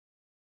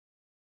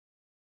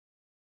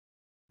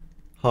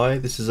Hi,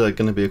 this is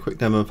going to be a quick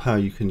demo of how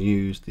you can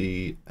use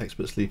the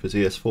Expert Sleepers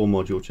ES-4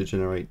 module to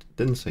generate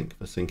DIN sync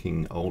for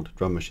syncing old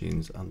drum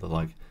machines and the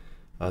like.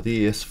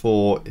 The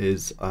ES-4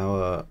 is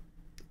our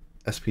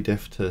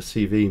SPDIF to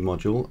CV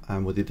module,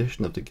 and with the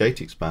addition of the gate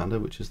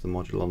expander, which is the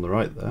module on the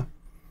right there,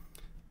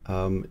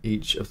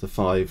 each of the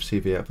 5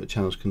 CV output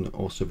channels can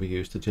also be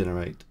used to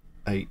generate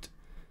 8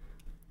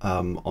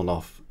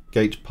 on-off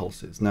gate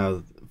pulses.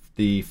 Now,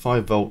 the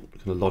 5-volt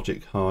kind of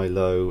logic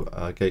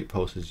high-low gate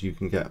pulses you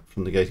can get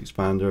from the gate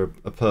expander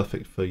are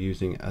perfect for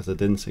using as a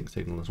DIN sync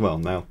signal as well.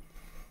 Now,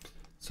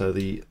 so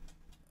the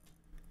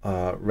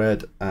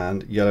red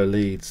and yellow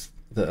leads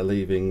that are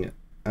leaving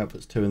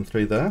outputs 2 and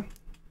 3 there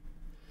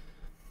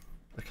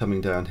are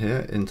coming down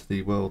here into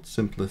the world's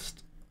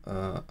simplest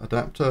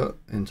adapter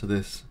into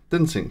this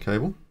DIN sync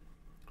cable,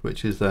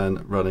 which is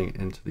then running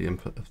into the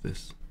input of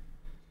this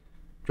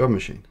drum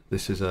machine.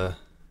 This is a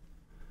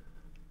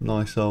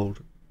nice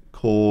old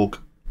Korg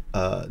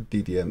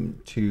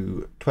DDM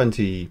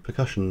 220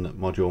 percussion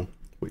module,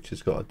 which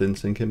has got a DIN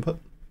sync input.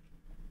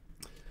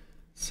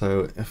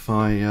 So if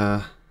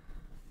I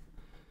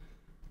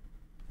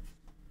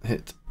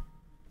hit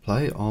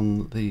play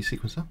on the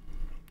sequencer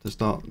to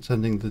start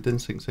sending the DIN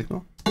sync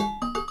signal,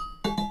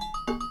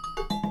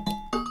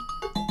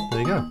 there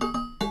you go.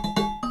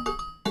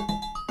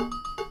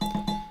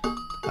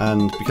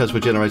 And because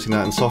we're generating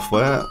that in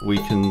software, we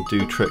can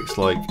do tricks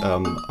like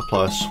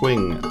apply a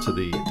swing to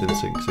the DIN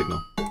sync signal.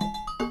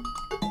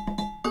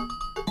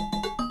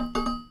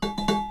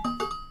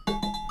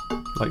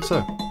 Like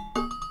so.